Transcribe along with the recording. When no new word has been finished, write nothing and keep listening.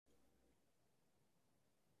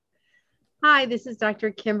Hi, this is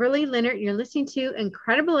Dr. Kimberly Leonard. You're listening to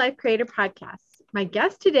Incredible Life Creator Podcast. My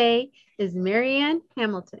guest today is Marianne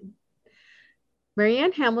Hamilton.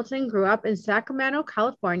 Marianne Hamilton grew up in Sacramento,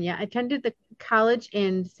 California, attended the college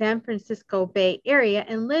in San Francisco Bay Area,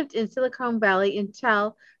 and lived in Silicon Valley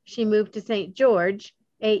until she moved to St. George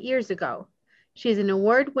 8 years ago. She's an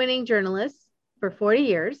award-winning journalist for 40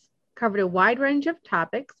 years, covered a wide range of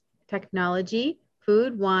topics: technology,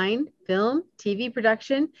 food, wine, film, TV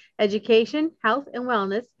production, education, health and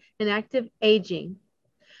wellness, and active aging.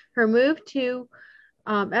 Her move to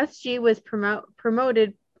SG was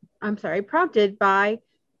prompted by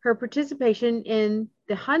her participation in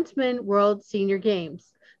the Huntsman World Senior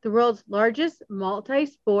Games, the world's largest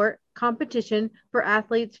multi-sport competition for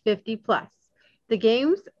athletes 50 plus. The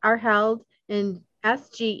games are held in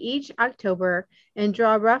SG each October and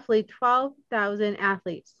draw roughly 12,000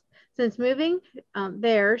 athletes. Since moving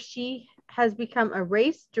there, she has become a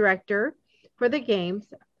race director for the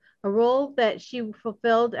games, a role that she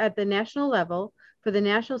fulfilled at the national level for the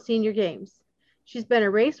National Senior Games. She's been a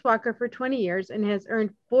race walker for 20 years and has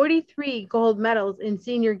earned 43 gold medals in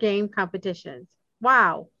senior game competitions.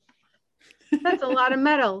 Wow, that's a lot of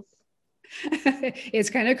medals. It's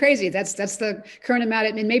kind of crazy. That's the current amount.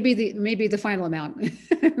 I mean, maybe the final amount.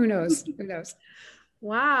 Who knows? Who knows?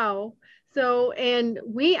 Wow. So, and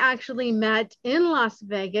we actually met in Las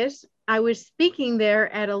Vegas. I was speaking there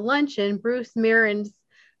at a luncheon, Bruce Marin's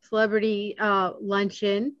celebrity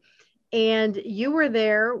luncheon, and you were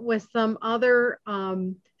there with some other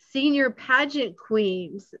senior pageant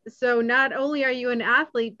queens. So not only are you an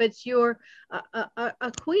athlete, but you're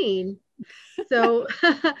a queen. So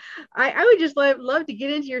I would just love to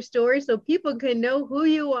get into your story so people can know who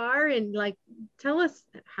you are and like tell us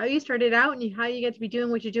how you started out and how you get to be doing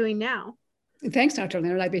what you're doing now. Thanks, Dr.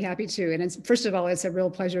 Leonard. I'd be happy to. And first of all, it's a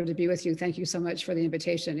real pleasure to be with you. Thank you so much for the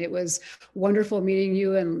invitation. It was wonderful meeting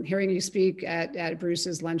you and hearing you speak at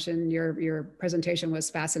Bruce's luncheon. Your presentation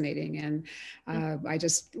was fascinating, and I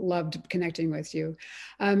just loved connecting with you.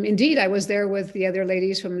 Indeed, I was there with the other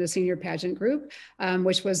ladies from the senior pageant group,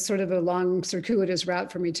 which was sort of a long, circuitous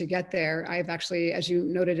route for me to get there. I've actually, as you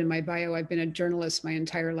noted in my bio, I've been a journalist my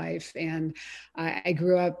entire life, and I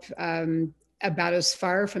grew up about as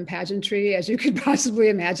far from pageantry as you could possibly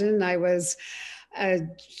imagine. I was a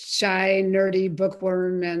shy, nerdy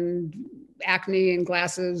bookworm and acne and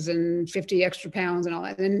glasses and 50 extra pounds and all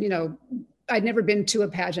that. And, I'd never been to a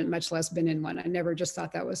pageant, much less been in one. I never just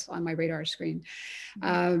thought that was on my radar screen.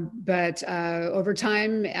 But over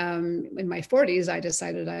time, in my 40s, I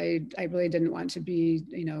decided I really didn't want to be,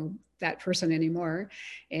 that person anymore.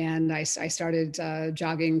 And I started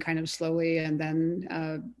jogging kind of slowly, and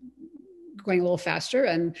then going a little faster.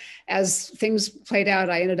 And as things played out,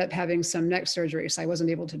 I ended up having some neck surgery, so I wasn't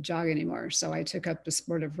able to jog anymore. So I took up the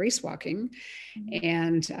sport of race walking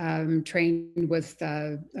and trained with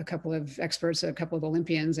a couple of experts, a couple of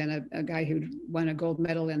Olympians, and a guy who won a gold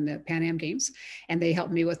medal in the Pan Am Games. And they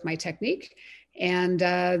helped me with my technique. And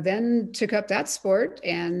then took up that sport.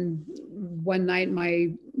 And one night,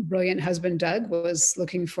 my brilliant husband, Doug, was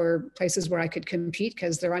looking for places where I could compete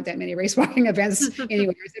because there aren't that many race walking events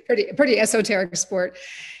anywhere. It's a pretty esoteric sport.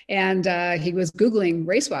 And he was Googling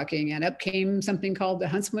race walking, and up came something called the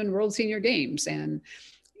Huntsman World Senior Games. And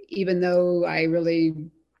even though I really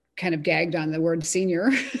kind of gagged on the word senior,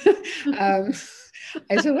 I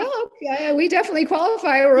said, well, yeah, we definitely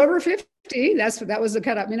qualify. We're over 50. That was the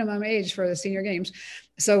cutoff minimum age for the senior games.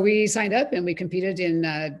 So we signed up and we competed in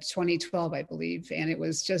 2012, I believe. And it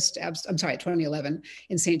was 2011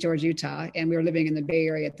 in St. George, Utah. And we were living in the Bay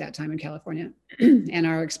Area at that time in California. And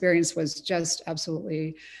our experience was just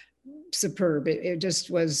absolutely superb. It just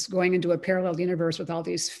was going into a parallel universe with all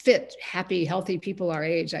these fit, happy, healthy people our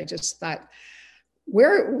age. I just thought,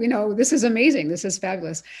 this is amazing. This is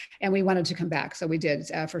fabulous. And we wanted to come back. So we did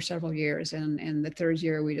for several years. And the third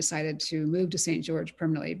year, we decided to move to St. George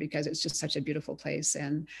permanently because it's just such a beautiful place.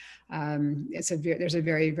 And there's a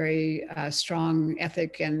very, very strong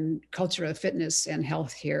ethic and culture of fitness and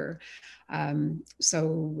health here. And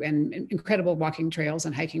incredible walking trails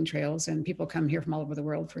and hiking trails. And people come here from all over the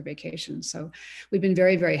world for vacation. So we've been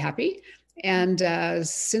very, very happy. And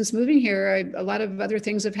since moving here, a lot of other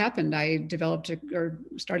things have happened. I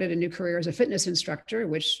started a new career as a fitness instructor,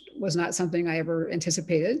 which was not something I ever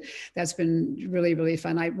anticipated. That's been really, really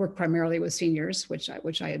fun. I work primarily with seniors, which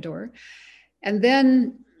I adore. And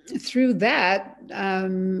then through that,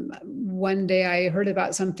 one day I heard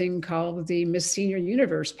about something called the Miss Senior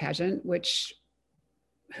Universe pageant, which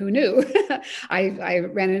who knew? I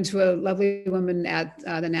ran into a lovely woman at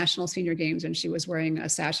the National Senior Games, and she was wearing a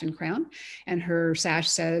sash and crown, and her sash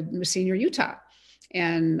said Miss Senior Utah.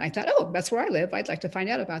 And I thought, oh, that's where I live. I'd like to find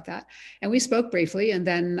out about that. And we spoke briefly. And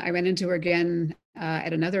then I ran into her again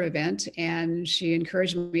at another event, and she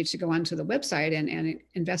encouraged me to go onto the website and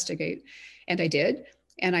investigate. And I did.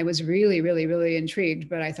 And I was really, really, really intrigued.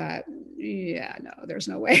 But I thought, yeah, no, there's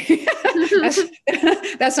no way.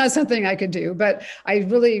 That's not something I could do. But I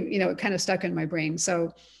really, it kind of stuck in my brain.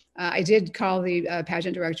 So I did call the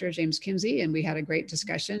pageant director, James Kimsey, and we had a great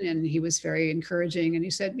discussion, and he was very encouraging. And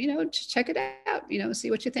he said, just check it out,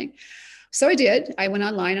 see what you think. So I did. I went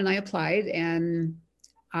online and I applied, and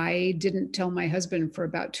I didn't tell my husband for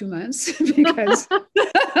about 2 months because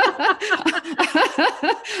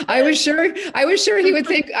I was sure he would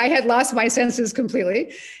think I had lost my senses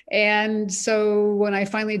completely. And so when I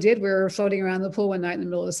finally did, we were floating around the pool one night in the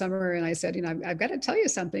middle of the summer, and I said, I've got to tell you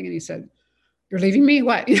something. And he said, "You're leaving me?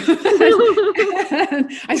 What?"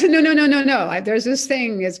 I said, no. There's this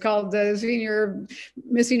thing. It's called the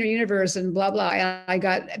Miss Senior Universe and blah, blah. And I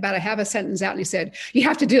got about a half a sentence out, and he said, "You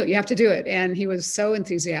have to do it. You have to do it." And he was so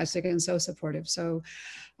enthusiastic and so supportive. So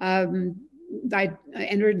I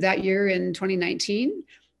entered that year in 2019.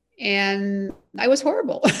 And I was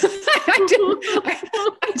horrible. I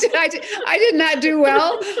did not do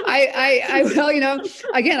well.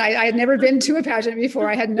 Again, I had never been to a pageant before.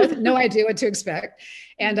 I had no idea what to expect.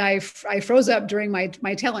 And I froze up during my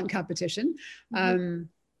talent competition.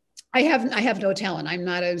 I have no talent. I'm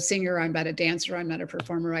not a singer. I'm not a dancer. I'm not a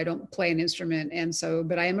performer. I don't play an instrument.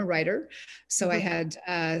 But I am a writer. So I had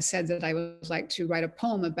said that I would like to write a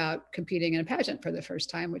poem about competing in a pageant for the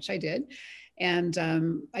first time, which I did. And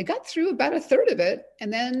I got through about a third of it.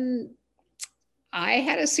 And then I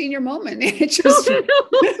had a senior moment. It just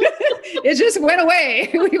went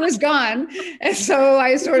away. It was gone. And so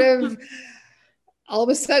I all of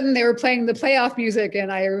a sudden they were playing the playoff music,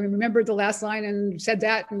 and I remembered the last line and said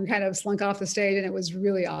that and kind of slunk off the stage, and it was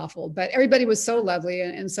really awful. But everybody was so lovely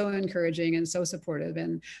and so encouraging and so supportive,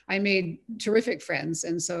 and I made terrific friends.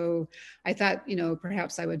 And so I thought,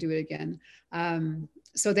 perhaps I would do it again.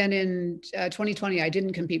 So then in 2020, I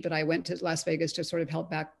didn't compete, but I went to Las Vegas to sort of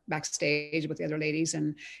help backstage with the other ladies.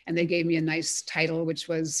 And they gave me a nice title, which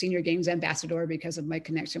was Senior Games Ambassador, because of my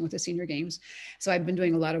connection with the Senior Games. So I've been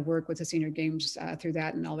doing a lot of work with the Senior Games through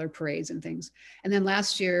that and all their parades and things. And then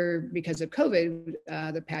last year, because of COVID,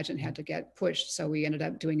 the pageant had to get pushed. So we ended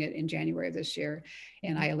up doing it in January of this year.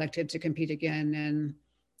 And I elected to compete again. And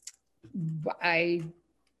I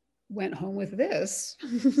went home with this.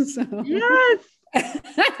 So. Yes.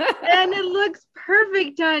 And it looks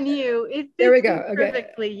perfect on you. There we go.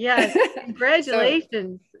 Perfectly. Okay. Yes.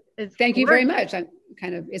 Congratulations. Thank you very much. I'm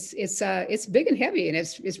kind of, it's big and heavy, and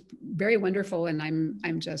it's very wonderful. And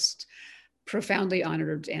I'm just profoundly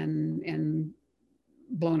honored and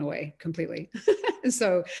blown away completely.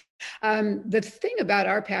 So the thing about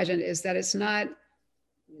our pageant is that it's not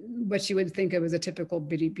what you would think of as a typical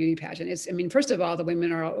beauty pageant. First of all, the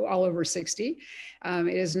women are all over 60. It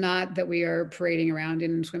is not that we are parading around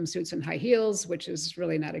in swimsuits and high heels, which is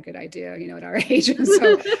really not a good idea, at our age. And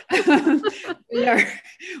so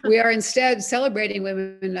we are instead celebrating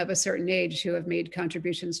women of a certain age who have made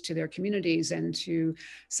contributions to their communities and to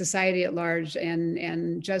society at large,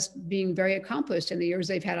 and just being very accomplished in the years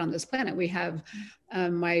they've had on this planet. We have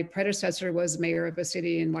my predecessor was mayor of a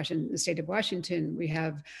city in the state of Washington. We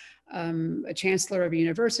have a chancellor of a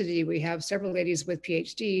university. We have several ladies with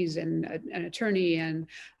PhDs and an attorney and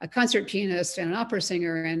a concert pianist and an opera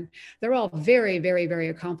singer. And they're all very, very, very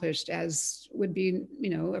accomplished, as would be,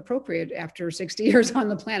 appropriate after 60 years on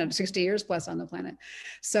the planet, 60 years plus on the planet.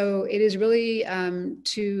 So it is really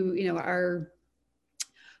our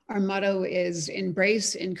motto is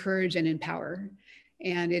embrace, encourage, and empower.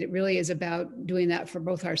 And it really is about doing that for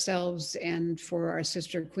both ourselves and for our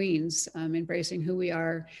sister queens, embracing who we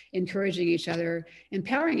are, encouraging each other,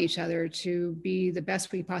 empowering each other to be the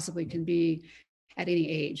best we possibly can be at any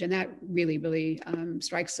age. And that really, really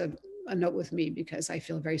strikes a note with me, because I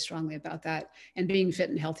feel very strongly about that, and being fit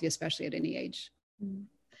and healthy, especially at any age.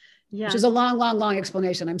 Yeah. Which is a long, long, long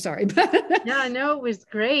explanation. I'm sorry. Yeah, no, it was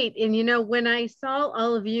great. And, when I saw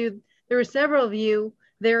all of you, there were several of you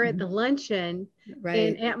there at the luncheon.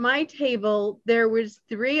 Right. And at my table, there was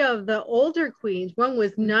 3 of the older queens. One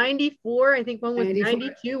was 94. I think one was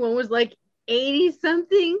 92. One was like 80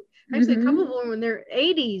 something. Actually, a couple of them were in their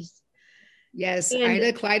 80s. Yes. And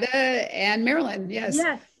Ida, Clyda, and Marilyn. Yes.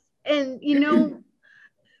 Yes. And,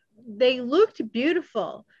 they looked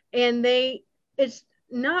beautiful. And it's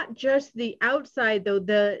not just the outside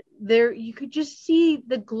though. You could just see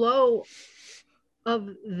the glow of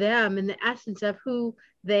them and the essence of who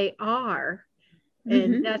they are.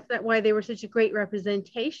 And that's why they were such a great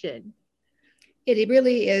representation. It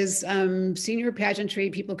really is. Senior pageantry,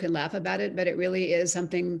 people can laugh about it, but it really is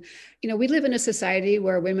something, we live in a society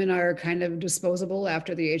where women are kind of disposable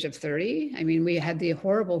after the age of 30. I mean, we had the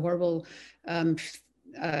horrible, horrible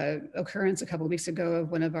occurrence a couple of weeks ago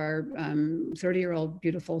of one of our 30-year-old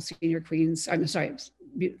beautiful senior queens, I'm sorry,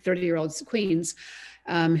 30-year-old queens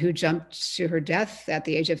who jumped to her death at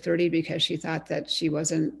the age of 30 because she thought that she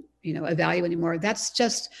wasn't a value anymore. That's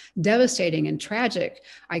just devastating and tragic.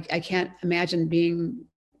 I can't imagine being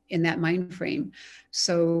in that mind frame.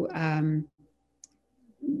 So, I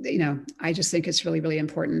just think it's really, really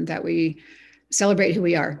important that we celebrate who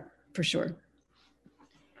we are, for sure.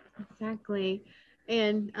 Exactly.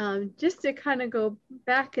 And just to kind of go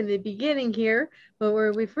back in the beginning here,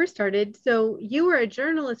 where we first started. So you were a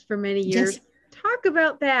journalist for many years. Yes. Talk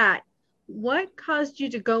about that. What caused you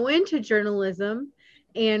to go into journalism?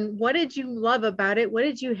 And what did you love about it? What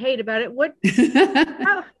did you hate about it?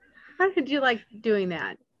 How did you like doing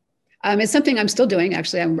that? It's something I'm still doing.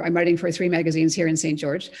 Actually, I'm writing for 3 magazines here in St.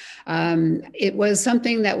 George. It was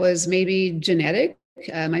something that was maybe genetic.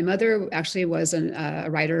 My mother actually was a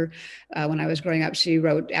writer. When I was growing up, she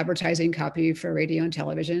wrote advertising copy for radio and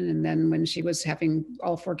television. And then when she was having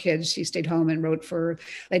all 4 kids, she stayed home and wrote for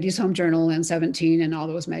Ladies Home Journal and 17 and all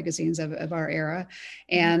those magazines of our era.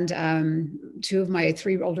 And 2 of my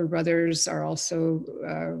 3 older brothers are also,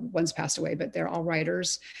 one's passed away, but they're all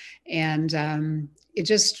writers. And it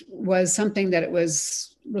just was something that it was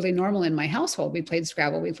really normal in my household. We played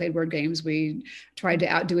Scrabble, we played word games, we tried to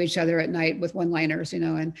outdo each other at night with one-liners,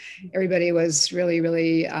 and everybody was really,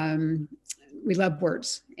 really, we loved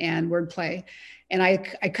words and wordplay. And I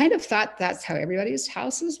kind of thought that's how everybody's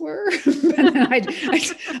houses were.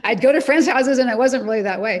 I'd go to friends' houses and it wasn't really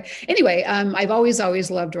that way. Anyway, I've always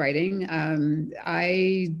loved writing.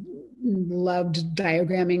 I loved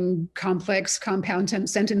diagramming complex compound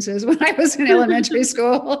sentences when I was in elementary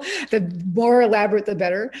school. The more elaborate, the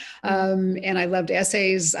better. And I loved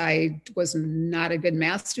essays. I was not a good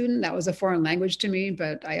math student. That was a foreign language to me,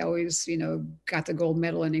 but I always, got the gold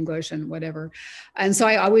medal in English and whatever. And so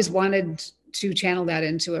I always wanted to channel that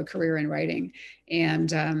into a career in writing.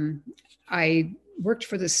 And I worked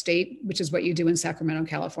for the state, which is what you do in Sacramento,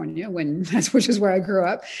 California, which is where I grew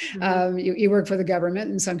up. You work for the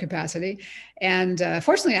government in some capacity. And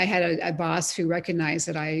fortunately, I had a boss who recognized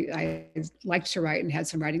that I liked to write and had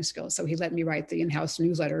some writing skills. So he let me write the in-house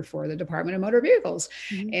newsletter for the Department of Motor Vehicles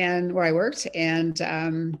and where I worked.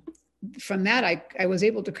 And from that, I was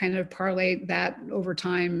able to kind of parlay that over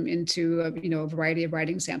time into a variety of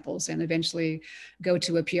writing samples, and eventually go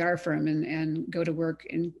to a PR firm and go to work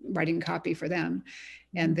in writing copy for them.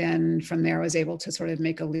 And then from there, I was able to sort of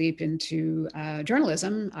make a leap into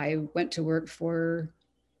journalism. I went to work for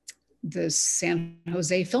the San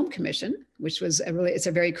Jose Film Commission, which was it's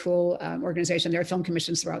a very cool organization. There are film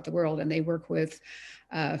commissions throughout the world, and they work with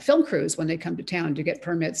film crews when they come to town to get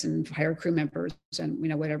permits and hire crew members and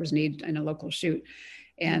whatever's needed in a local shoot.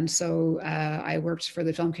 And so I worked for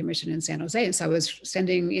the Film Commission in San Jose, and so I was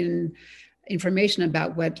sending in information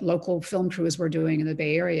about what local film crews were doing in the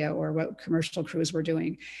Bay Area or what commercial crews were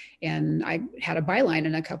doing. And I had a byline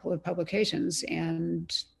in a couple of publications,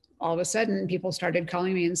 and all of a sudden people started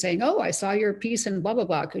calling me and saying, "Oh, I saw your piece in blah, blah,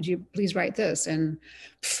 blah. Could you please write this?" And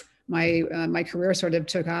my career sort of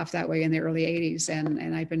took off that way in the early 80s.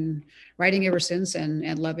 And I've been writing ever since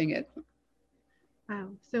and loving it. Wow.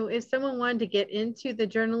 So if someone wanted to get into the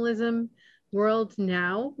journalism world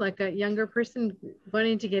now, like a younger person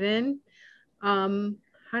wanting to get in,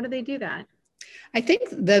 how do they do that? I think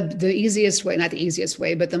the easiest way, not the easiest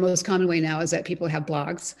way, but the most common way now is that people have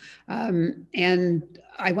blogs. And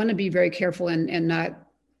I want to be very careful and not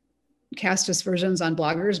cast aspersions on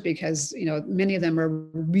bloggers, because many of them are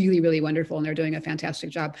really, really wonderful and they're doing a fantastic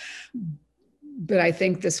job. But I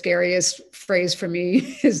think the scariest phrase for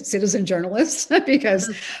me is citizen journalists, because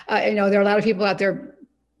there are a lot of people out there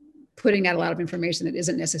putting out a lot of information that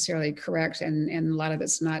isn't necessarily correct, and a lot of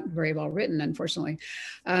it's not very well written, unfortunately.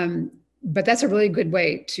 But that's a really good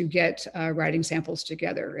way to get writing samples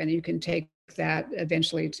together, and you can take that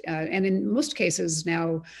eventually. And in most cases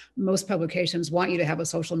now, most publications want you to have a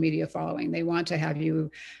social media following. They want to have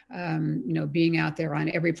you, being out there on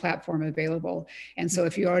every platform available. And so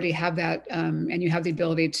if you already have that, and you have the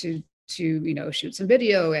ability to shoot some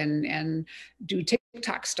video and do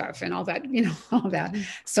TikTok stuff and all that, all that,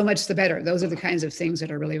 so much the better. Those are the kinds of things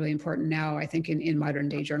that are really, really important now, I think, in modern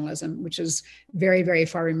day journalism, which is very, very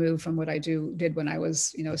far removed from what I did when I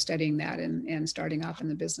was, studying that and starting off in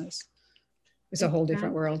the business. It's a whole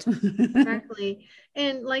different world. Exactly.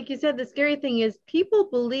 And like you said, the scary thing is people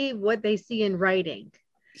believe what they see in writing.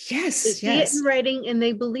 They Yes, see it in yes. writing and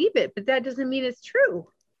they believe it, but that doesn't mean it's true.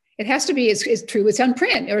 It has to be, it's true. It's on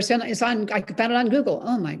print or it's on, I found it on Google.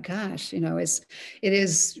 Oh my gosh. It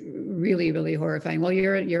is really, really horrifying. Well,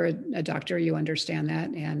 you're a doctor, you understand that.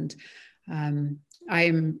 And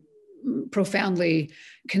I'm profoundly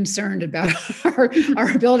concerned about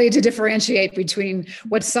our ability to differentiate between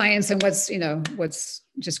what's science and what's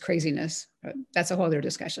just craziness. But that's a whole other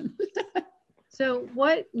discussion. So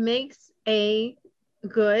what makes a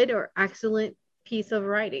good or excellent piece of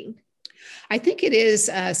writing? I think it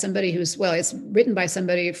is somebody it's written by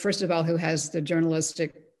somebody, first of all, who has the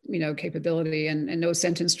journalistic, capability and no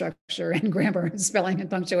sentence structure and grammar and spelling and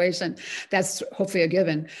punctuation. That's hopefully a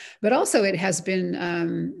given. But also it has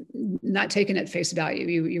been not taken at face value.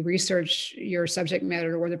 You research your subject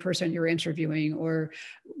matter or the person you're interviewing or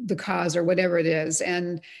the cause or whatever it is,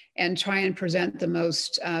 and try and present the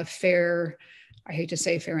most fair, I hate to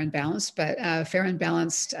say fair and balanced, but fair and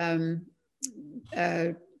balanced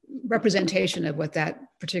representation of what that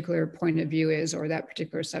particular point of view is or that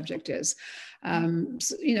particular subject is.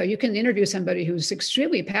 So, you can interview somebody who's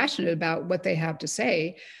extremely passionate about what they have to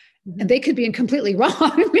say, and they could be completely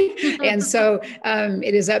wrong. And so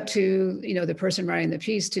it is up to the person writing the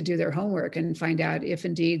piece to do their homework and find out if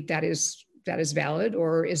indeed that is valid,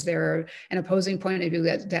 or is there an opposing point of view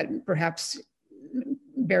that perhaps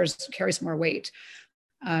carries more weight.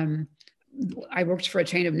 I worked for a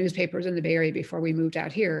chain of newspapers in the Bay Area before we moved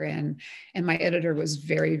out here, and my editor was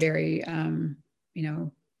very, very,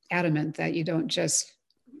 adamant that you don't just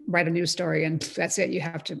write a news story and that's it. You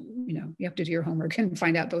have to do your homework and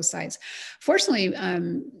find out both sides. Fortunately,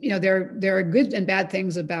 there are good and bad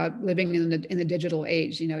things about living in the digital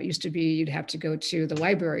age. It used to be you'd have to go to the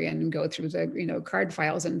library and go through the card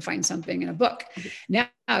files and find something in a book. Now,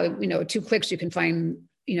 2 clicks you can find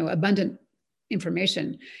abundant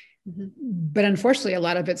information. Mm-hmm. But unfortunately, a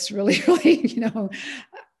lot of it's really, really,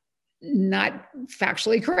 not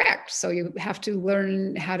factually correct. So you have to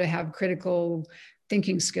learn how to have critical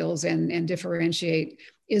thinking skills and differentiate.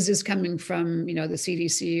 Is this coming from, the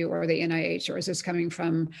CDC or the NIH, or is this coming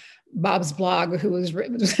from Bob's blog, who was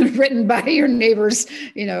written by your neighbor's,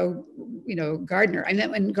 gardener?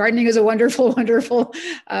 And gardening is a wonderful, wonderful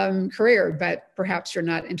career, but perhaps you're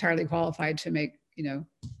not entirely qualified to make,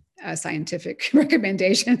 scientific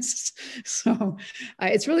recommendations. So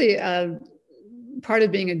it's really part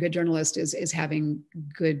of being a good journalist is having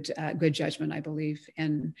good judgment, I believe,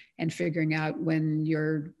 and figuring out when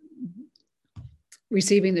you're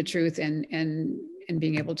receiving the truth and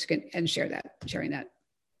being able to get and sharing that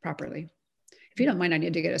properly. If you don't mind, I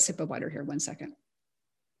need to get a sip of water here. 1 second.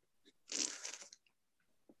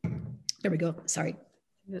 There we go. Sorry.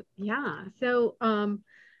 Yeah. So,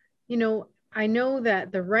 I know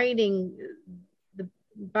that the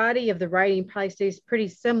body of the writing probably stays pretty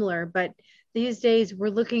similar, but these days we're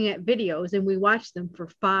looking at videos and we watch them for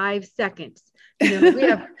 5 seconds.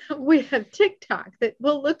 We have TikTok that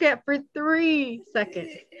we'll look at for 3 seconds.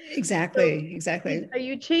 Exactly. Are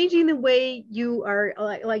you changing the way you are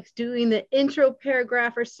like doing the intro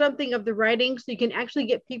paragraph or something of the writing so you can actually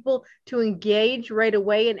get people to engage right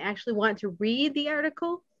away and actually want to read the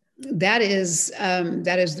article? That is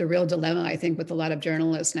the real dilemma, I think, with a lot of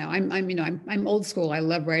journalists now. I'm old school. I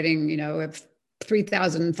love writing, a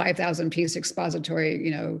 3,000, 5,000 piece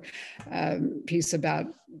expository, piece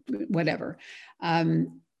about whatever.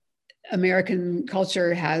 American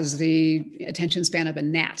culture has the attention span of a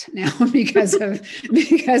gnat now because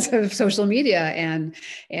of social media and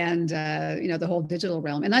the whole digital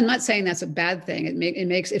realm. And I'm not saying that's a bad thing.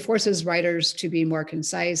 It forces writers to be more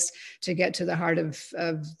concise, to get to the heart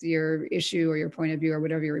of your issue or your point of view or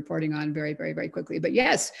whatever you're reporting on very, very, very quickly. But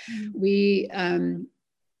yes, we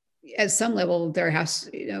at some level there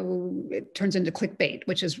it turns into clickbait,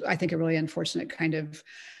 which is, I think, a really unfortunate kind of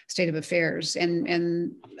state of affairs.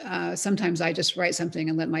 And sometimes I just write something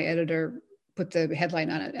and let my editor put the headline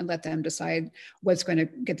on it and let them decide what's going to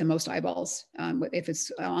get the most eyeballs, if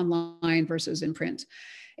it's online versus in print.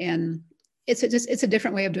 And it's a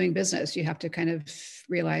different way of doing business. You have to kind of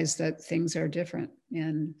realize that things are different.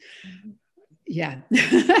 And yeah,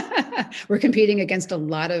 we're competing against a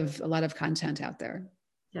lot of content out there.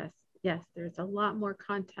 Yes, there's a lot more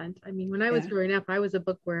content. I mean, when I was growing up, I was a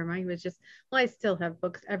bookworm. I still have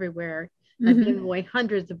books everywhere. I've given away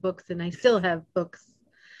hundreds of books and I still have books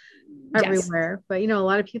everywhere. But, a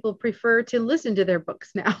lot of people prefer to listen to their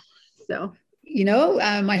books now. So,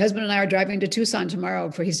 my husband and I are driving to Tucson tomorrow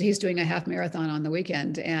he's doing a half marathon on the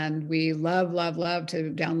weekend. And we love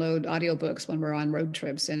to download audiobooks when we're on road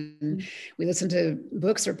trips. And we listen to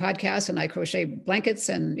books or podcasts, and I crochet blankets,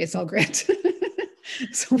 and it's all great.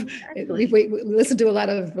 So Exactly. we listen to a lot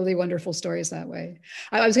of really wonderful stories that way.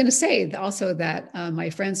 I was going to say also that my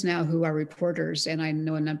friends now who are reporters, and I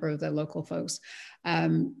know a number of the local folks,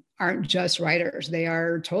 aren't just writers. They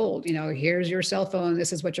are told, you know, here's your cell phone.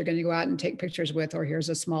 This is what you're going to go out and take pictures with, or here's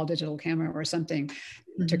a small digital camera or something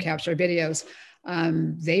to capture videos.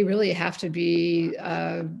 They really have to be,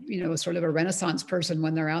 you know, sort of a Renaissance person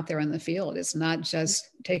when they're out there in the field. It's not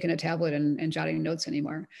just taking a tablet and jotting notes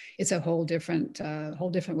anymore. It's a whole different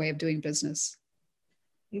way of doing business.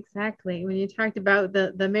 Exactly. When you talked about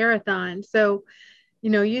the marathon, so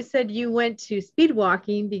you said you went to speed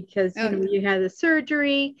walking because you had the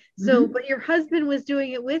surgery. So, but your husband was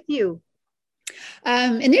doing it with you.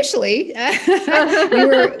 Initially, we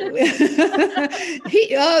were.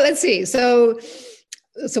 Let's see. So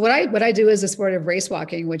what I do is a sport of race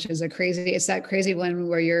walking, which is it's that crazy one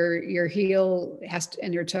where your heel has to,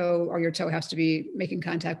 and your toe has to be making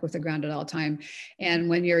contact with the ground at all time. And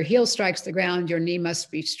when your heel strikes the ground, your knee must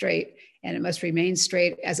be straight, and it must remain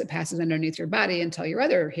straight as it passes underneath your body until your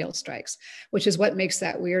other heel strikes, which is what makes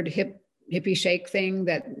that weird hippie shake thing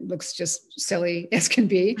that looks just silly as can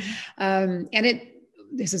be.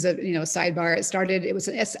 This is a sidebar. It was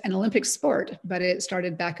an Olympic sport, but it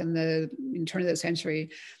started back in the turn of the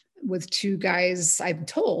century with two guys, I'm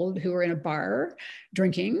told, who were in a bar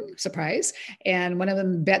drinking, surprise. And one of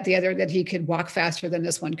them bet the other that he could walk faster than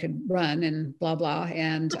this one could run, and blah, blah.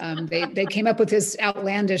 And they came up with this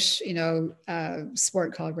outlandish,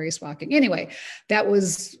 sport called race walking. Anyway, that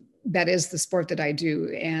is the sport that I do.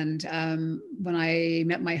 And when I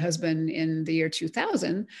met my husband in the year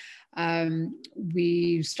 2000,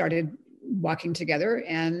 we started walking together,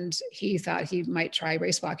 and he thought he might try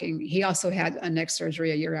race walking. He also had a neck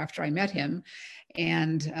surgery a year after I met him,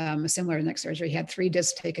 and a similar neck surgery. He had 3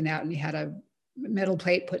 discs taken out, and he had a metal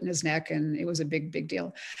plate put in his neck, and it was a big, big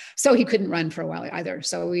deal. So he couldn't run for a while either.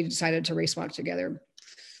 So we decided to race walk together.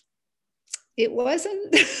 It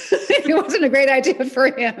wasn't a great idea for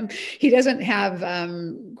him. He doesn't have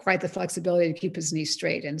quite the flexibility to keep his knee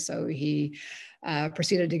straight. And so he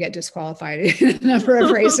proceeded to get disqualified in a number of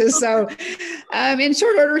races. So in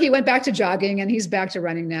short order, he went back to jogging, and he's back to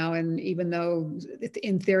running now. And even though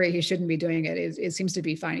in theory he shouldn't be doing it, it seems to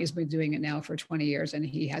be fine. He's been doing it now for 20 years, and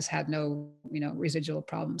he has had no, residual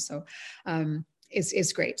problems. So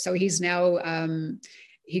it's great. So he's now,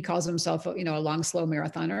 he calls himself, a long, slow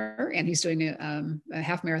marathoner, and he's doing a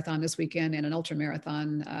half marathon this weekend and an ultra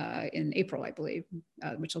marathon in April, I believe,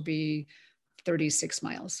 which will be 36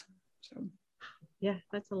 miles. So. Yeah,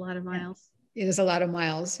 that's a lot of miles. It is a lot of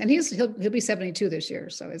miles, and he'll be 72 this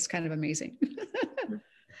year, so it's kind of amazing.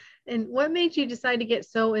 And what made you decide to get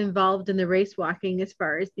so involved in the race walking as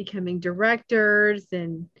far as becoming directors?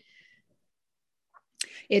 And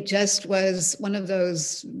it just was one of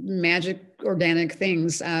those magic organic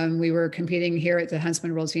things. We were competing here at the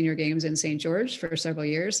Huntsman World Senior Games in St. George for several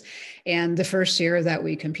years. And the first year that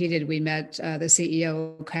we competed, we met the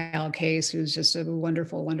CEO, Kyle Case, who's just a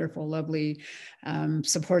wonderful, wonderful, lovely,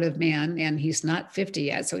 supportive man. And he's not 50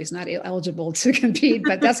 yet, so he's not eligible to compete,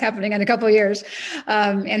 but that's happening in a couple of years.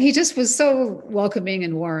 And he just was so welcoming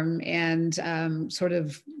and warm, and sort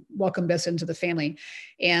of welcomed us into the family.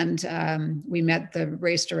 And we met the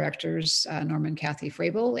race directors, Norman and Kathy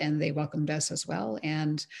Frabel, and they welcomed us as well.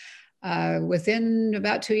 And within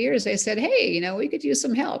about 2 years, they said, hey, we could use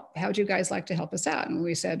some help. How'd you guys like to help us out? And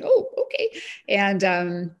we said, oh, okay.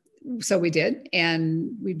 And so we did,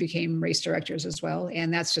 and we became race directors as well.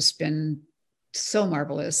 And that's just been so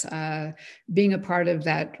marvelous. Being a part of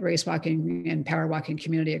that race walking and power walking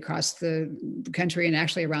community across the country and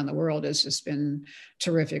actually around the world has just been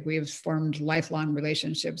terrific. We've formed lifelong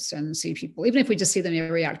relationships and see people, even if we just see them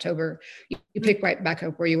every October, you pick right back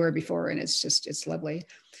up where you were before. And it's lovely.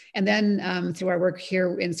 And then through our work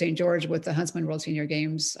here in St. George with the Huntsman World Senior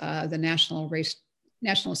Games, the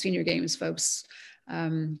National Senior Games folks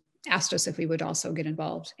asked us if we would also get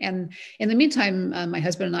involved. And in the meantime, my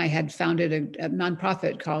husband and I had founded a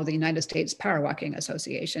nonprofit called the United States Power Walking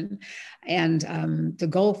Association. And the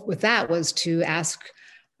goal with that was to ask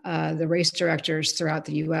the race directors throughout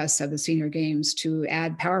the US of the senior games to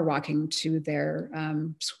add power walking to their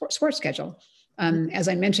sports schedule. As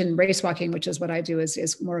I mentioned, race walking, which is what I do,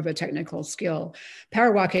 is more of a technical skill.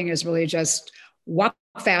 Power walking is really just walk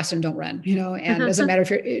fast and don't run, and doesn't matter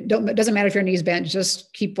if doesn't matter if your knees bent,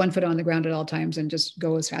 just keep one foot on the ground at all times and just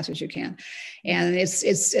go as fast as you can. And it's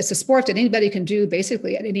a sport that anybody can do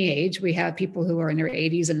basically at any age. We have people who are in their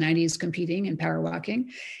 80s and 90s competing in power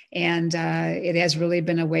walking. And it has really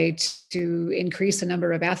been a way to increase the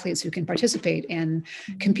number of athletes who can participate and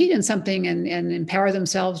compete in something and empower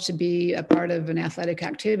themselves to be a part of an athletic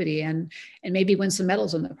activity and maybe win some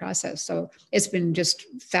medals in the process. So it's been just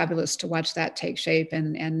fabulous to watch that take shape.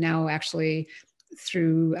 And now actually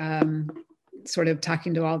through sort of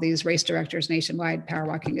talking to all these race directors nationwide, power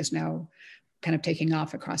walking is now kind of taking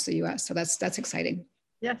off across the US. So that's exciting.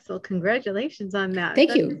 Yes. Well, congratulations on that.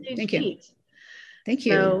 Thank you. Thank you. Thank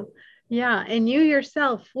you. So, yeah. And you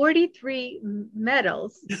yourself, 43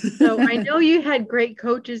 medals. So I know you had great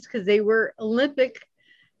coaches because they were Olympic,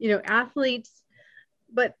 athletes,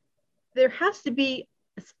 but there has to be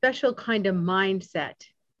a special kind of mindset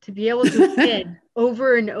to be able to win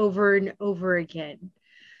over and over and over again.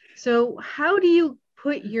 So how do you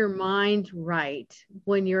put your mind right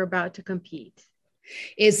when you're about to compete?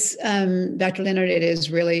 It's, Dr. Leonard, it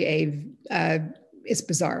is really it's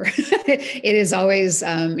bizarre. It is always,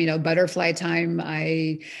 butterfly time.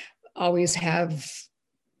 I always have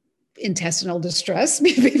intestinal distress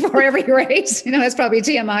before every race. That's probably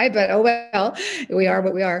TMI, but oh well, we are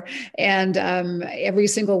what we are. And every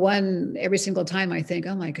single time I think,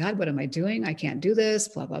 oh my God, what am I doing? I can't do this,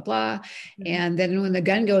 blah, blah, blah. Mm-hmm. And then when the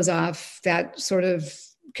gun goes off, that sort of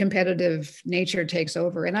competitive nature takes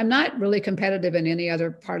over. And I'm not really competitive in any other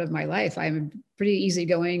part of my life. I'm pretty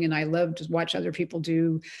easygoing and I love to watch other people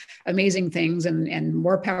do amazing things and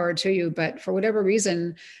more power to you. But for whatever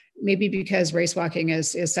reason, maybe because race walking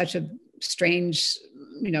is such a strange,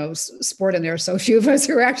 sport and there are so few of us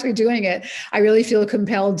who are actually doing it, I really feel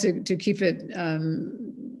compelled to keep it,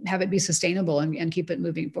 have it be sustainable and keep it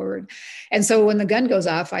moving forward. And so when the gun goes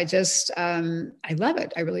off, I just, I love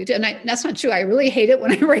it. I really do. And that's not true. I really hate it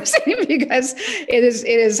when I'm racing because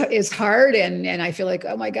it's hard. And I feel like,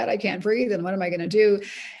 oh my God, I can't breathe. And what am I going to do?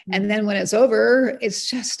 And then when it's over, it's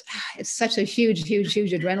just, it's such a huge, huge,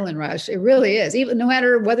 huge adrenaline rush. It really is. Even no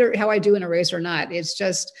matter how I do in a race or not, it's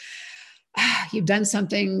just, you've done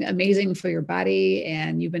something amazing for your body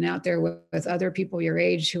and you've been out there with other people your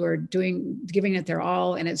age who are giving it their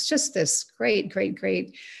all. And it's just this great, great,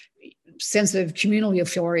 great sense of communal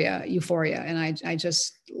euphoria. And I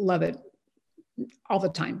just love it all the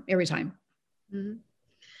time, every time. Mm-hmm.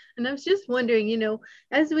 And I was just wondering,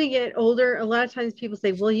 as we get older, a lot of times people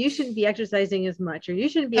say, well, you shouldn't be exercising as much or you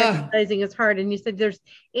shouldn't be exercising as hard. And you said there's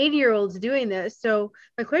 80-year-olds doing this. So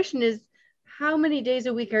my question is, how many days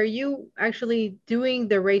a week are you actually doing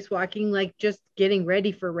the race walking, like just getting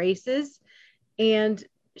ready for races? And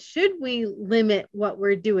should we limit what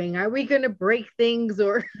we're doing? Are we going to break things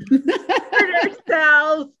or hurt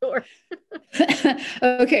ourselves? Or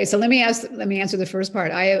Okay, so let me answer the first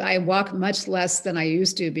part. I walk much less than I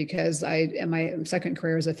used to because my second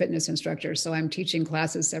career as a fitness instructor. So I'm teaching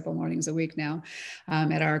classes several mornings a week now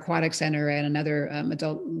at our aquatic center and another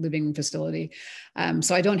adult living facility.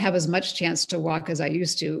 So I don't have as much chance to walk as I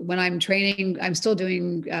used to. When I'm training, I'm still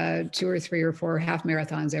doing 2 or 3 or 4 half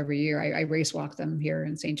marathons every year. I race walk them here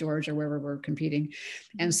in St. George or wherever we're competing.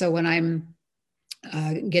 And so when I'm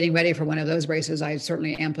getting ready for one of those races, I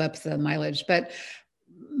certainly amp up the mileage. But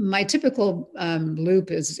my typical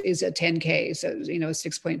loop is a 10K, so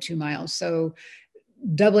 6.2 miles. So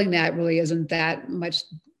doubling that really isn't that much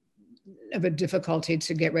of a difficulty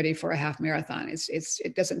to get ready for a half marathon.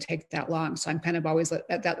 It doesn't take that long. So I'm kind of always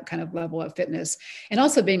at that kind of level of fitness. And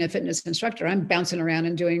also being a fitness instructor, I'm bouncing around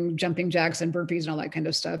and doing jumping jacks and burpees and all that kind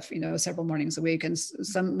of stuff, several mornings a week. And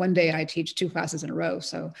one day I teach 2 classes in a row.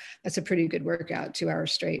 So that's a pretty good workout, 2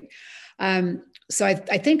 hours straight. So I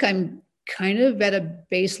think I'm kind of at a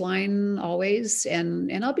baseline always,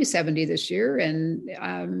 and I'll be 70 this year. And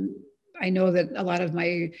I know that a lot of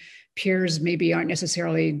my peers maybe aren't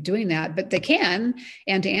necessarily doing that, but they can.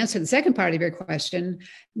 And to answer the second part of your question,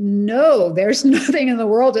 no, there's nothing in the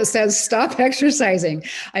world that says stop exercising.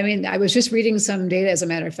 I mean, I was just reading some data, as a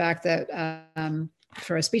matter of fact, that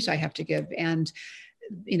for a speech I have to give, and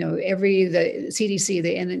the CDC,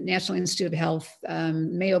 the National Institute of Health,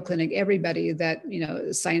 Mayo Clinic, everybody that,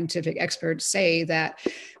 scientific experts say that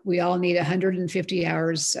we all need 150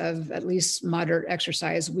 hours of at least moderate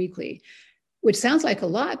exercise weekly, which sounds like a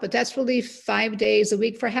lot, but that's really 5 days a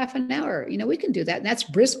week for half an hour. We can do that. And that's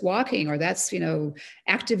brisk walking, or that's,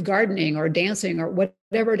 active gardening or dancing or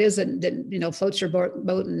whatever it is that floats your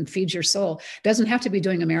boat and feeds your soul. Doesn't have to be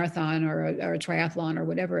doing a marathon or a triathlon or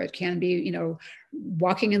whatever. It can be,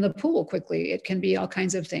 walking in the pool quickly. It can be all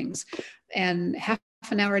kinds of things. And half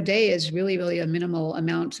an hour a day is really, really a minimal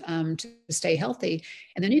amount to stay healthy.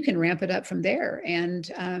 And then you can ramp it up from there. And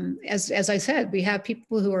as I said, we have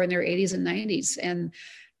people who are in their 80s and 90s, and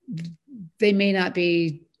they may not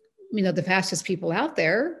be, the fastest people out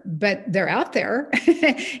there, but they're out there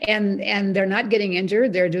and they're not getting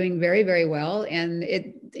injured. They're doing very, very well. And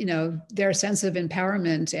their sense of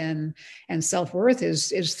empowerment and self-worth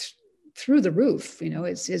is through the roof.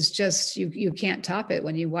 It's just, you can't top it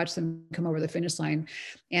when you watch them come over the finish line.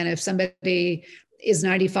 And if somebody is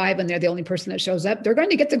 95 and they're the only person that shows up, they're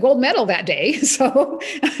going to get the gold medal that day. So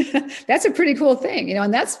that's a pretty cool thing,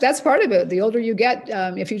 and that's part of it. The older you get,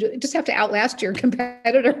 if you just have to outlast your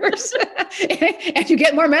competitors and you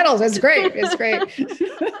get more medals, it's great. It's great.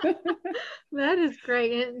 That is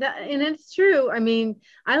great. And it's true. I mean,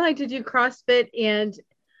 I like to do CrossFit, and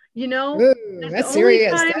Ooh, that's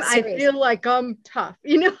serious. I feel like I'm tough,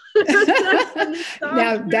 Now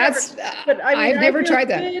that's, but I've never tried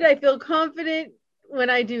that. I feel confident when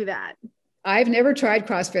I do that. I've never tried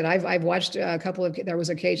CrossFit. I've watched a couple of, there was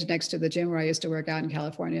a cage next to the gym where I used to work out in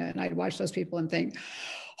California, and I'd watch those people and think,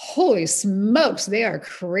 holy smokes, they are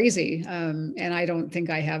crazy. And I don't think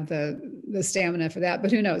I have the stamina for that,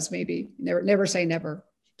 but who knows, maybe. Never say never.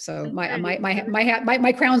 So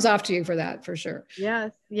my crown's off to you for that, for sure.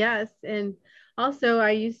 Yes. And also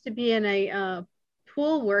I used to be in a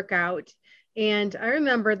pool workout, and I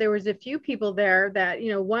remember there was a few people there that,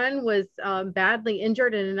 one was badly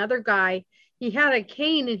injured, and another guy, he had a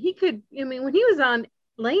cane, and he could, when he was on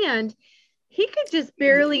land, he could just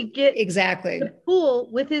barely get the pool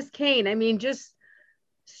with his cane. Just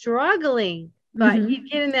struggling, but he'd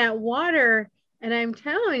get in that water, and I'm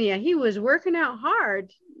telling you, he was working out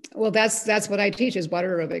hard. Well, that's what I teach is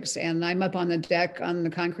water aerobics, and I'm up on the deck on the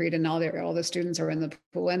concrete, and all the students are in the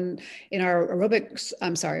pool. And in our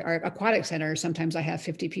our aquatic center, sometimes I have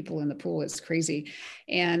 50 people in the pool. It's crazy.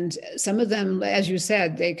 And some of them, as you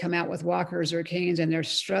said, they come out with walkers or canes, and they're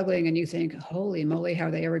struggling, and you think, holy moly, how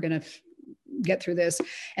are they ever going to get through this?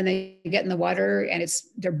 And they get in the water, and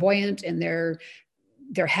they're buoyant, and they're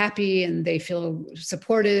happy, and they feel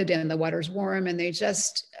supported, and the water's warm, and it's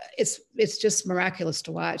just miraculous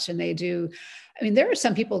to watch. And they do, there are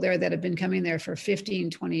some people there that have been coming there for 15,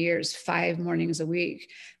 20 years, 5 mornings a week.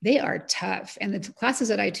 They are tough. And the classes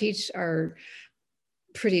that I teach are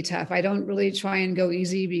pretty tough. I don't really try and go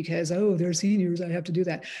easy because, they're seniors, I have to do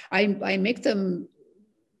that. I make them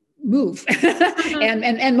move.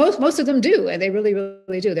 and most of them do. And they really,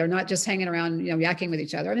 really do. They're not just hanging around, yakking with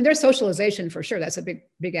each other. There's socialization for sure. That's a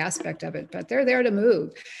big aspect of it, but they're there to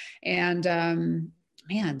move. And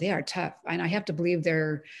man, they are tough. And I have to believe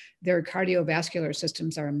their cardiovascular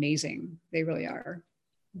systems are amazing. They really are.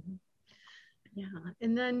 Yeah.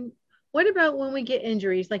 And then what about when we get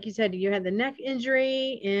injuries? Like you said, you had the neck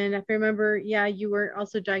injury, and if I remember, you were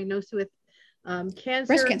also diagnosed with cancer.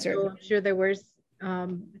 Breast cancer. So I'm sure there was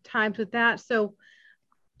times with that. So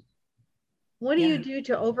what do you do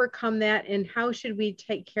to overcome that, and how should we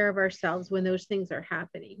take care of ourselves when those things are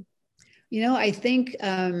happening? I think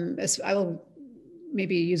I will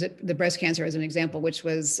maybe use the breast cancer as an example, which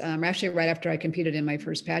was actually right after I competed in my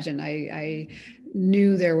first pageant. I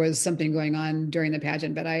knew there was something going on during the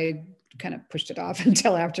pageant, but I kind of pushed it off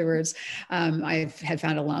until afterwards. I had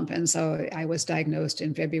found a lump. And so I was diagnosed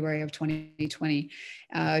in February of 2020,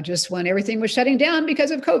 just when everything was shutting down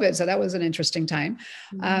because of COVID. So that was an interesting time.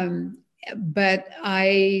 But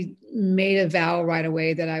I made a vow right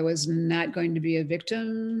away that I was not going to be a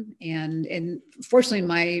victim. And fortunately,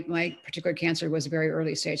 my particular cancer was very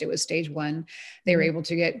early stage. It was stage 1. They were able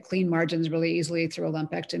to get clean margins really easily through a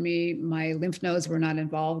lumpectomy. My lymph nodes were not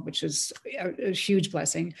involved, which was a huge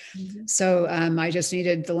blessing. So I just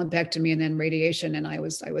needed the lumpectomy and then radiation, and I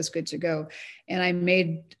was good to go. And I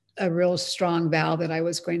made a real strong vow that I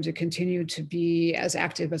was going to continue to be as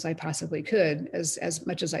active as I possibly could, as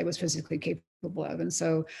much as I was physically capable of. And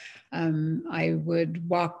so I would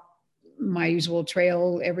walk my usual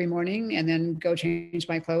trail every morning, and then go change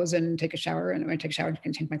my clothes and take a shower. And I take a shower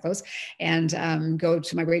and change my clothes, and go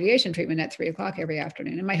to my radiation treatment at 3:00 every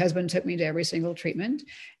afternoon. And my husband took me to every single treatment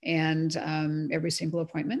and every single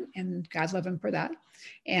appointment, and God love him for that.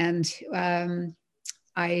 And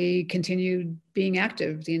I continued being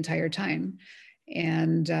active the entire time.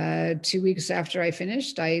 And 2 weeks after I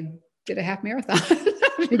finished, I did a half marathon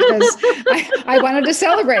because I wanted to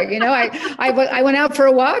celebrate. I went out for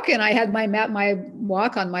a walk, and I had my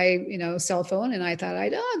walk on my cell phone, and I thought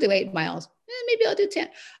I'll do 8 miles. Maybe I'll do 10.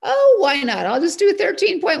 Oh, why not? I'll just do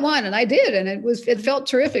 13.1. And I did. And it felt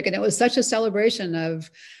terrific. And it was such a celebration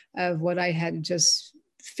of what I had just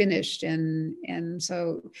finished. And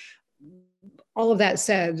so all of that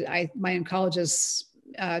said, my oncologist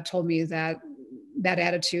told me that that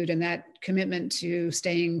attitude and that commitment to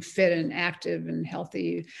staying fit and active and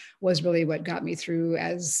healthy was really what got me through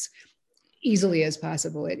as easily as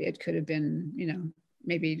possible. It could have been,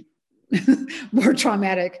 maybe more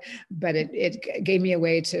traumatic, but it gave me a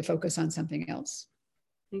way to focus on something else.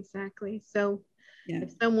 Exactly. So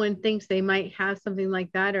if someone thinks they might have something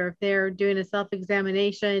like that, or if they're doing a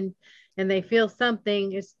self-examination and they feel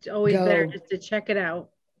something, it's always better just to check it out.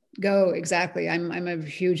 Go. Exactly. I'm a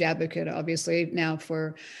huge advocate, obviously, now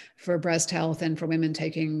for breast health and for women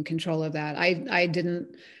taking control of that. I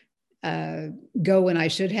didn't go when I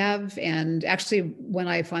should have. And actually, when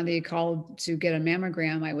I finally called to get a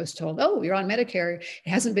mammogram, I was told, "Oh, you're on Medicare. It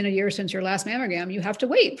hasn't been a year since your last mammogram. You have to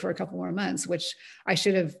wait for a couple more months," which I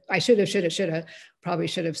should have, probably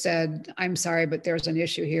should have said, "I'm sorry, but there's an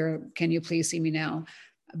issue here. Can you please see me now?"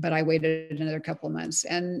 But I waited another couple of months.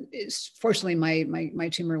 And fortunately, my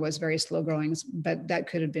tumor was very slow growing, but that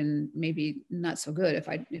could have been maybe not so good if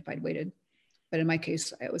I'd waited. But in my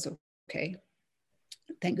case, it was okay.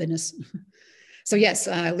 Thank goodness. So yes,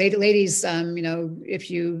 ladies,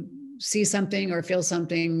 if you see something or feel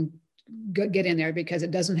something, get in there, because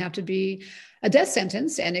it doesn't have to be a death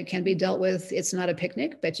sentence, and it can be dealt with. It's not a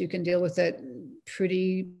picnic, but you can deal with it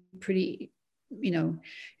pretty,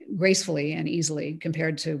 gracefully and easily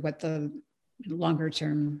compared to what the longer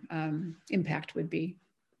term impact would be.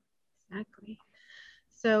 Exactly.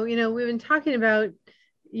 So, we've been talking about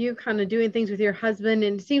you kind of doing things with your husband,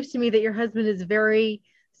 and it seems to me that your husband is very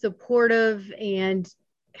supportive and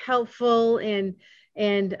helpful, and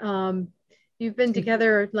you've been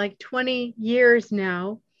together like 20 years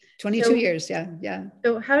now. 22 years. Yeah.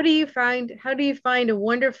 So how do you find a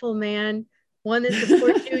wonderful man, one that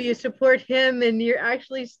supports you, you support him, and you're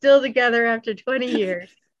actually still together after 20 years?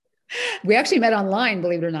 We actually met online,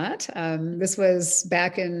 believe it or not. This was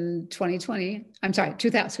back in 2020. I'm sorry,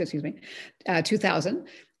 2000. 2000.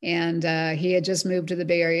 And he had just moved to the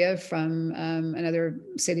Bay Area from another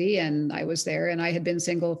city, and I was there. And I had been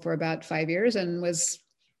single for about 5 years, and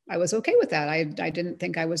I was okay with that. I didn't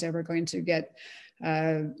think I was ever going to get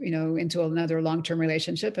into another long-term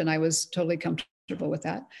relationship, and I was totally comfortable with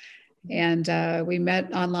that. And we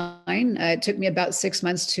met online. It took me about 6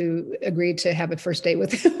 months to agree to have a first date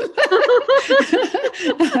with him.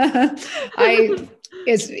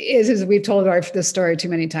 We've told this story too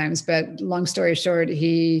many times, but long story short,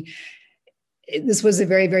 this was the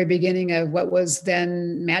very, very beginning of what was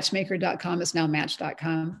then matchmaker.com. It's now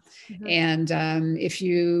match.com. Mm-hmm. And if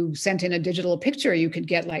you sent in a digital picture, you could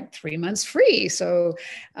get like 3 months free. So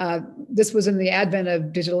this was in the advent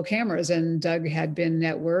of digital cameras, and Doug had been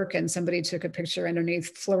at work, and somebody took a picture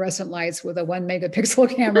underneath fluorescent lights with a 1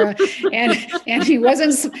 megapixel camera, and he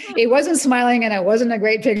wasn't smiling, and it wasn't a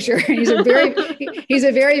great picture. He's a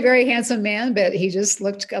very, very handsome man, but he just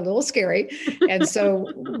looked a little scary. And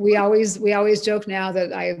so we always joke now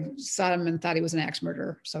that I saw him and thought he was an axe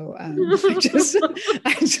murderer. So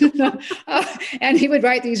and he would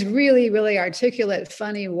write these really, really articulate,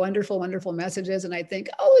 funny, wonderful, wonderful messages. And I think,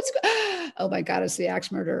 oh my God, it's the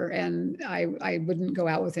axe murderer. And I wouldn't go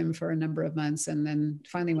out with him for a number of months. And then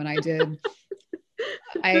finally, when I did,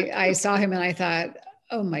 I saw him and I thought,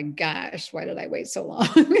 oh my gosh, why did I wait so long?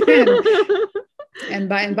 And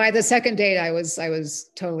by the second date, I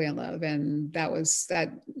was totally in love, and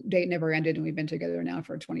that date never ended, and we've been together now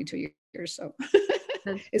for 22 years. So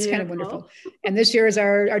it's kind of wonderful. And this year is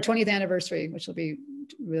our 20th anniversary, which will be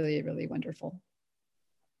really, really wonderful.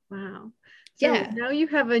 Wow. So now you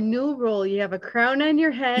have a new role. You have a crown on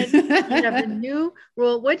your head. You have a new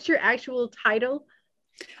role. What's your actual title?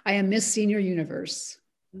 I am Miss Senior Universe.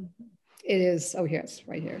 Mm-hmm. It is. Oh, yes,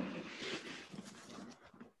 right here.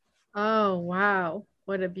 Oh, wow.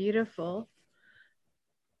 What a beautiful,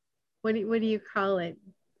 what do you call it?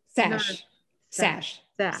 Sash. Sash.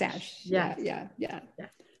 Yeah.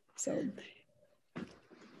 So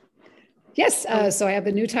yes. So I have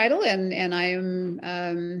the new title, and I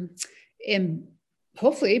am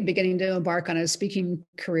hopefully beginning to embark on a speaking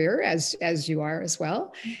career, as you are as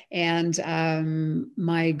well. And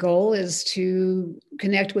my goal is to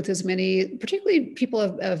connect with as many, particularly people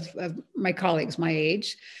of my colleagues, my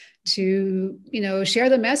age, to share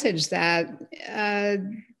the message that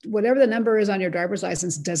whatever the number is on your driver's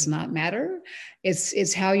license does not matter.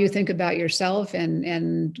 It's how you think about yourself,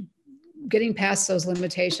 and getting past those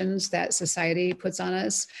limitations that society puts on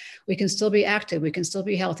us. We can still be active. We can still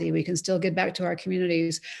be healthy. We can still get back to our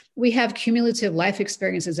communities. We have cumulative life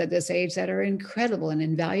experiences at this age that are incredible and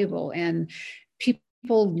invaluable. And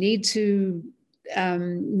people need to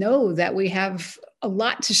know that we have a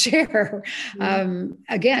lot to share.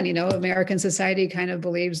 Again, American society kind of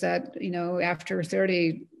believes that, after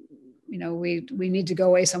 30, we need to go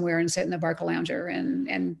away somewhere and sit in the Barca lounger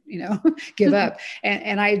and give up.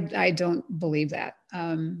 And I don't believe that.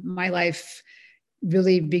 My life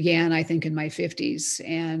really began, I think, in my 50s,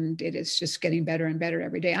 and it is just getting better and better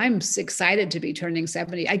every day. I'm excited to be turning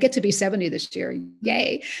 70. I get to be 70 this year.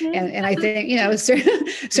 Yay. And I think,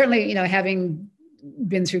 certainly, having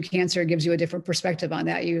been through cancer gives you a different perspective on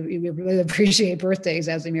that. You really appreciate birthdays,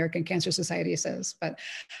 as the American Cancer Society says. But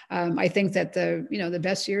I think that the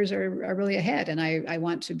best years are really ahead, and I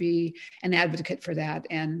want to be an advocate for that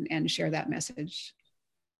and share that message.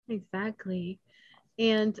 Exactly.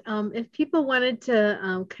 And if people wanted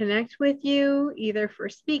to connect with you, either for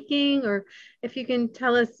speaking, or if you can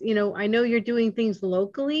tell us, I know you're doing things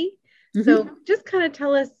locally. Mm-hmm. So just kind of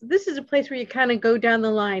tell us, this is a place where you kind of go down the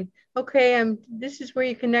line. Okay, this is where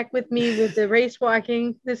you connect with me with the race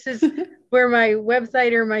walking. This is where my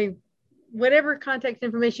website or my whatever contact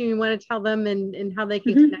information you want to tell them and how they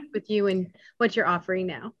can connect with you and what you're offering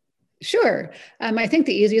now. Sure. I think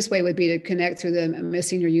the easiest way would be to connect through the Miss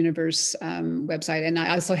Senior Universe website. And I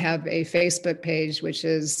also have a Facebook page, which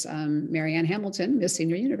is Marianne Hamilton, Miss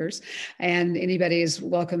Senior Universe. And anybody is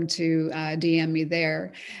welcome to DM me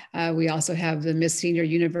there. We also have the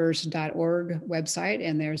MissSeniorUniverse.org website,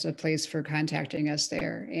 and there's a place for contacting us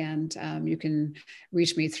there. And you can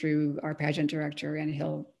reach me through our pageant director, and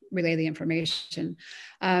he'll relay the information.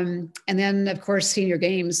 And then, of course, Senior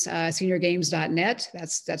Games, seniorgames.net.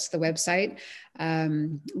 That's the website.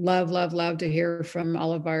 Love to hear from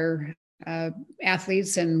all of our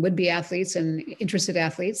athletes and would-be athletes and interested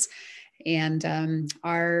athletes. And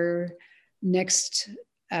our next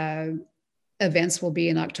events will be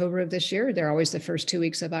in October of this year. They're always the first 2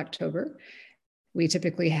 weeks of October. We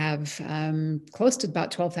typically have close to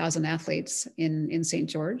about 12,000 athletes in St.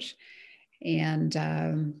 George. And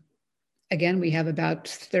again, we have about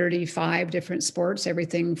 35 different sports,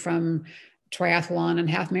 everything from triathlon and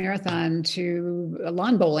half marathon to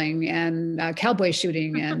lawn bowling and cowboy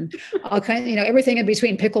shooting and all kinds, everything in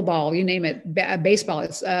between, pickleball, you name it, baseball.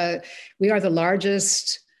 We are the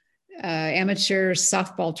largest amateur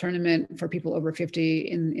softball tournament for people over 50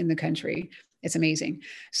 in the country. It's amazing.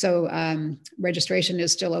 So registration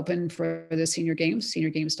is still open for the Senior Games,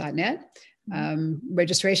 seniorgames.net.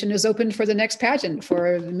 Registration is open for the next pageant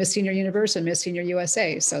for Miss Senior Universe and Miss Senior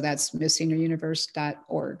USA. So that's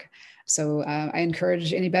MissSeniorUniverse.org. So I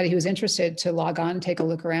encourage anybody who's interested to log on, take a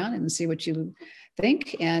look around and see what you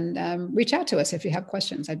think, and reach out to us if you have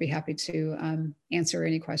questions. I'd be happy to answer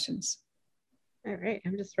any questions. All right.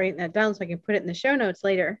 I'm just writing that down so I can put it in the show notes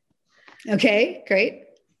later. Okay, great.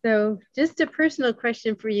 So just a personal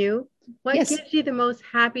question for you. What gives you the most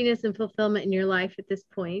happiness and fulfillment in your life at this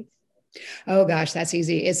point? Oh gosh, that's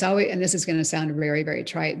easy. It's always, and this is going to sound very, very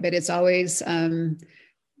trite, but it's always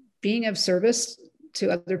being of service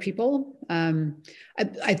to other people.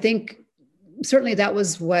 I think certainly that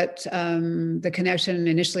was what the connection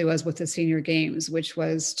initially was with the Senior Games, which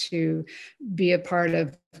was to be a part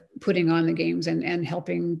of putting on the games and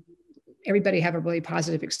helping everybody have a really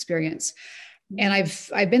positive experience. And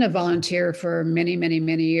I've been a volunteer for many, many,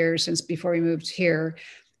 many years since before we moved here.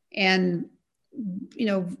 And,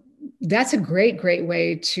 that's a great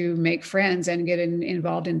way to make friends and get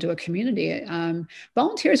involved into a community.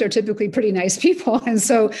 Volunteers are typically pretty nice people. And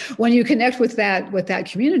so when you connect with that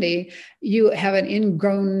community, you have an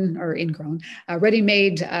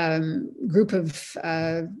ready-made group of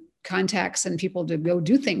contacts and people to go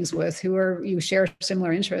do things with you share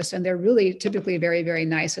similar interests, and they're really typically very, very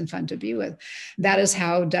nice and fun to be with. That is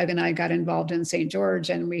how Doug and I got involved in St. George,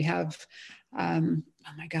 and we have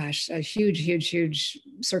oh my gosh, a huge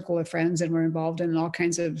circle of friends, and we're involved in all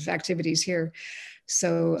kinds of activities here.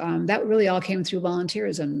 So that really all came through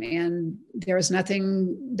volunteerism. And there is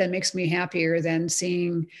nothing that makes me happier than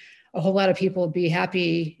seeing a whole lot of people be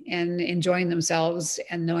happy and enjoying themselves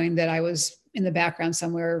and knowing that I was in the background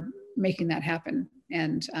somewhere making that happen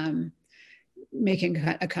and making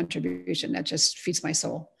a contribution that just feeds my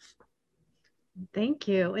soul. Thank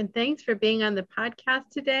you. And thanks for being on the podcast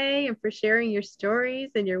today and for sharing your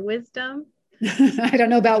stories and your wisdom. I don't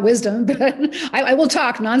know about wisdom, but I will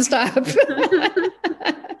talk nonstop.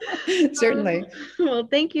 Certainly. Well,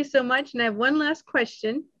 thank you so much. And I have one last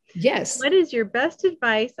question. Yes. What is your best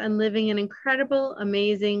advice on living an incredible,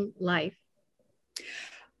 amazing life?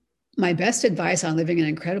 My best advice on living an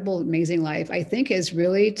incredible, amazing life, I think, is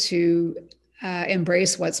really to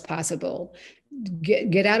embrace what's possible.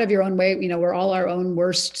 get out of your own way. We're all our own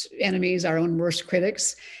worst enemies, our own worst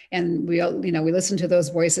critics. And we listen to those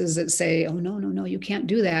voices that say, oh, no, no, no, you can't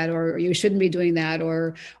do that, or you shouldn't be doing that,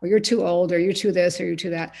 or you're too old, or you're too this, or you're too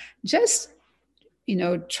that. Just,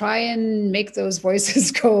 try and make those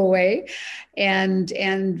voices go away, and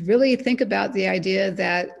really think about the idea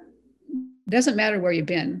that it doesn't matter where you've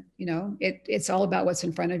been. It's all about what's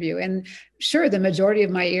in front of you. And sure, the majority of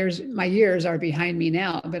my years are behind me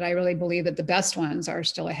now, but I really believe that the best ones are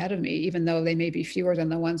still ahead of me, even though they may be fewer than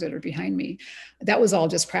the ones that are behind me. That was all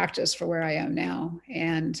just practice for where I am now.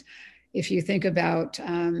 And if you think about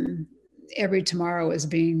every tomorrow as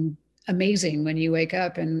being amazing when you wake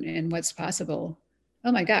up, and what's possible,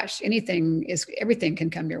 oh my gosh, everything can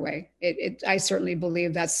come your way. I certainly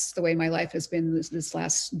believe that's the way my life has been this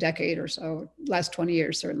last decade or so, last 20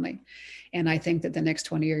 years, certainly. And I think that the next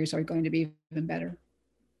 20 years are going to be even better.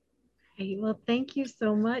 Okay, well, thank you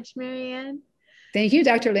so much, Marianne. Thank you,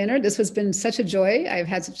 Dr. Leonard. This has been such a joy. I've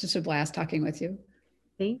had such a blast talking with you.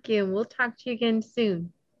 Thank you. And we'll talk to you again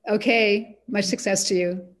soon. Okay. Much success to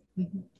you. Mhm.